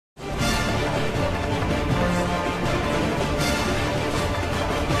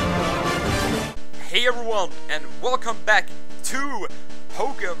Hey everyone, and welcome back to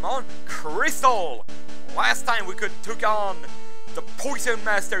Pokémon Crystal! Last time we took on the Poison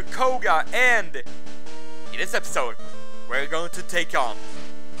Master Koga, and in this episode we're going to take on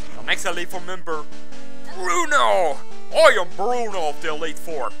the next Elite Four member, Bruno! I am Bruno of the Elite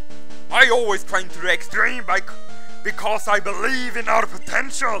Four. I always train to the extreme because I believe in our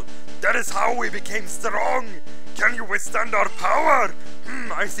potential. That is how we became strong. Can you withstand our power?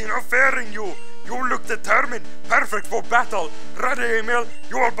 I see no fear in you. You look determined, perfect for battle. Ready, Emil?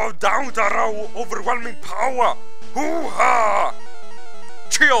 You are bow down to our overwhelming power. Hoo-ha!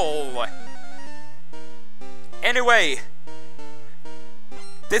 Chill! Anyway,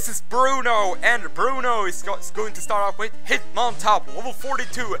 this is Bruno, and Bruno is going to start off with Hitmontop, level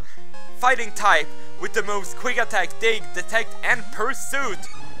 42, fighting type, with the moves Quick Attack, Dig, Detect, and Pursuit.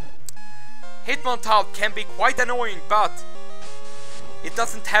 Hitmontop can be quite annoying, but it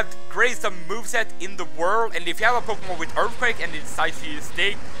doesn't have the greatest moveset in the world, and if you have a Pokemon with Earthquake and it decides to use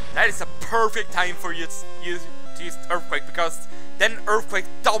Dig, that is a perfect time for you to use Earthquake, because then Earthquake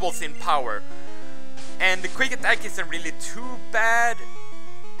doubles in power. And the Quick Attack isn't really too bad.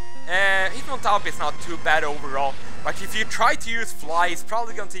 Hitmontop is not too bad overall, but if you try to use Fly, it's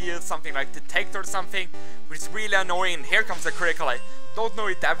probably going to use something like Detect or something, which is really annoying. Here comes the critical hit. Don't know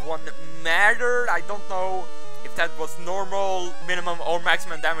if that one mattered. I don't know if that was normal, minimum, or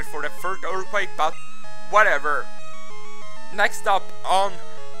maximum damage for the first Earthquake, but whatever. Next up on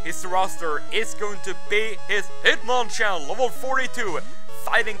his roster is going to be his Hitmonchan, level 42,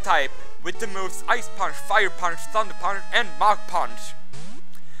 fighting type, with the moves Ice Punch, Fire Punch, Thunder Punch, and Mach Punch.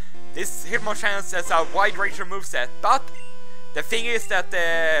 This Hitmonchan has a wide range of moveset, but the thing is that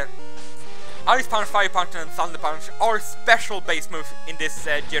the Ice Punch, Fire Punch, and Thunder Punch are special base moves in this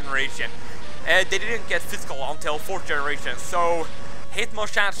generation. They didn't get physical until 4th generation, so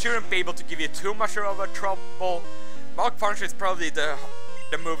Hitmonchan shouldn't be able to give you too much of a trouble. Mach Punch is probably the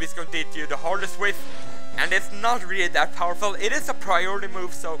move it's going to hit you the hardest with, and it's not really that powerful. It is a priority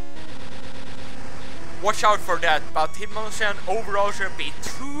move, so watch out for that, but Hitmonchan overall shouldn't be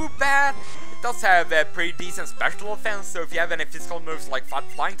too bad. It does have a pretty decent special offense, so if you have any physical moves like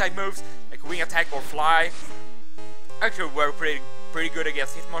flying type moves, like Wing Attack or Fly, actually we're pretty good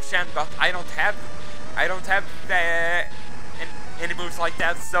against Hitmonchan, but I don't have any moves like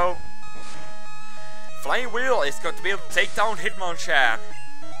that, so Flying Wheel is going to be able to take down Hitmonchan.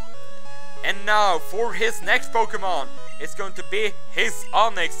 And now for his next Pokemon, it's going to be his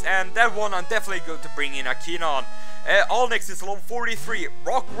Onix, and that one I'm definitely going to bring in a keen on. Onix is level 43,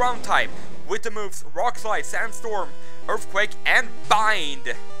 Rock Ground type, with the moves Rock Slide, Sandstorm, Earthquake, and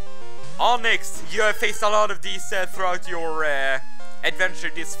Bind. Onix, you have faced a lot of these throughout your adventure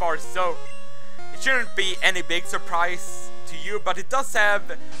this far, so it shouldn't be any big surprise to you, but it does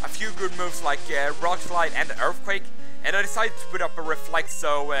have a few good moves like Rock Slide and Earthquake, and I decided to put up a Reflect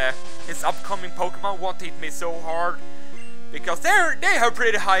so his upcoming Pokemon won't hit me so hard, because they have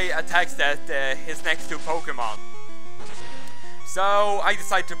pretty high attacks that his next two Pokemon. So I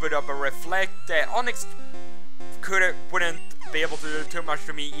decided to put up a Reflect. Onix wouldn't be able to do too much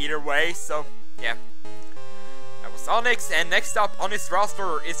to me either way, so yeah. That was Onix, and next up on his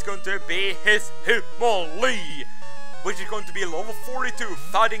roster is going to be his Hitmonlee, which is going to be level 42,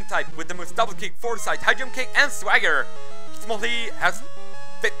 fighting type, with the moves Double Kick, Foresight, High Jump Kick, and Swagger. Hitmonlee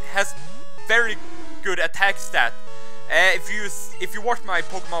has very good attack stat. If you watch my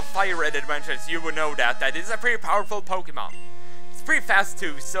Pokemon Fire Red adventures, you will know that it is a pretty powerful Pokemon. It's pretty fast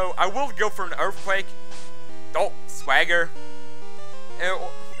too, so I will go for an Earthquake. Oh, Swagger.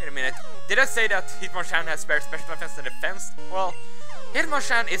 Wait a minute. Did I say that Hitmonchan has better special defense than defense? Well,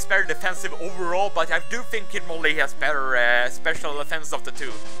 Hitmonchan is better defensive overall, but I do think Hitmonlee has better special defense of the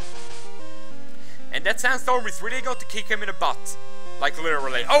two. And that Sandstorm is really going to kick him in the butt. Like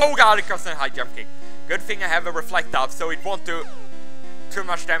literally. Oh god, it comes in a High Jump Kick. Good thing I have a Reflect up, so it won't do too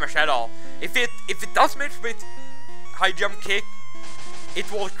much damage at all. If it does match with High Jump Kick, it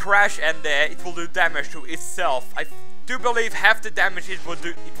will crash and it will do damage to itself. I do believe half the damage it will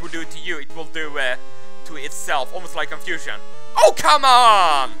do to you, it will do to itself, almost like Confusion. Oh come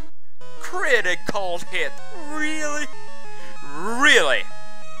on! Critical hit, really? Really?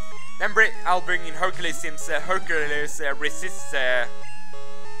 Then I'll bring in Hercules, since Hercules resists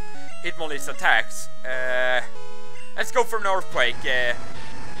Hitmonlee's attacks. Let's go for an Earthquake.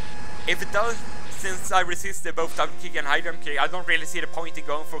 If it does, since I resisted both Double Kick and High Jump Kick, I don't really see the point in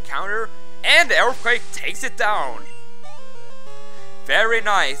going for counter. And the Earthquake takes it down. Very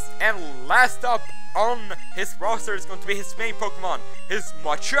nice. And last up on his roster is going to be his main Pokemon, his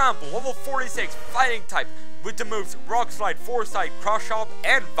Machamp, level 46, fighting type, with the moves Rock Slide, Foresight, Crush Up,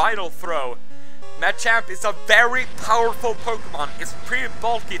 and Vital Throw. Machamp is a very powerful Pokemon. It's pretty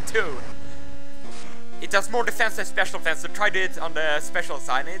bulky too. It does more defense than special defense, so tried it on the special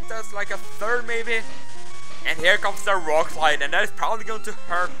side. It does like a third maybe. And here comes the Rock Slide, and that is probably going to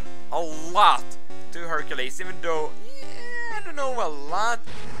hurt a lot to Hercules, even though, yeah, I don't know a lot.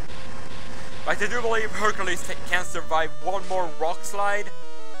 But I do believe Hercules can survive one more Rock Slide.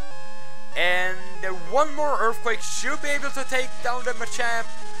 And one more Earthquake should be able to take down the Machamp.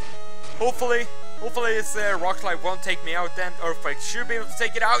 Hopefully this Rock Slide won't take me out then. Earthquake should be able to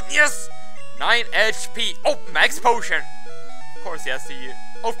take it out. Yes! 9 HP. Oh, Max Potion. Of course he has to use.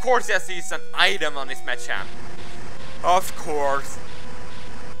 Of course he has to use an item on his Machamp. Of course.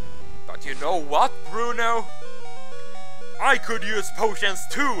 But you know what, Bruno? I could use potions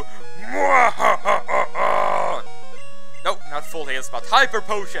too. Nope, not full heals, but hyper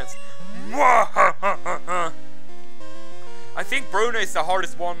potions. I think Bruno is the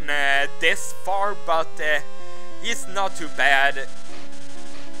hardest one this far, but he's not too bad.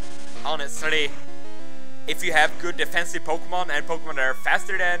 Honestly, if you have good defensive Pokemon and Pokemon that are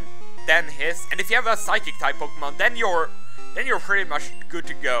faster than his, and if you have a Psychic type Pokemon, then you're pretty much good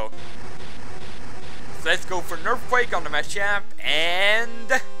to go. So let's go for an Earthquake on the Machamp,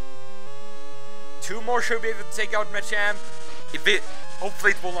 and 2 more should be able to take out Machamp.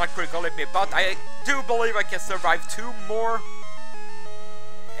 Hopefully it will not critical hit me, but I do believe I can survive 2 more.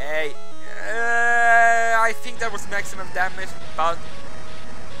 Hey, I think that was maximum damage, but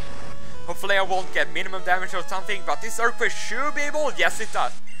hopefully I won't get minimum damage or something. But this Earthquake should be able. Yes, it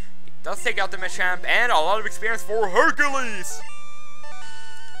does. It does take out the Machamp, and a lot of experience for Hercules.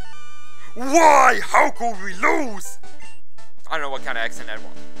 Why? How could we lose? I don't know what kind of accent that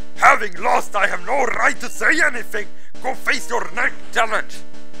was. Having lost, I have no right to say anything. Go face your next challenge.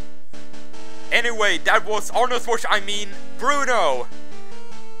 Anyway, that was Bruno.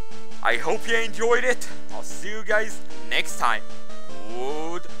 I hope you enjoyed it. I'll see you guys next time.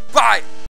 Goodbye.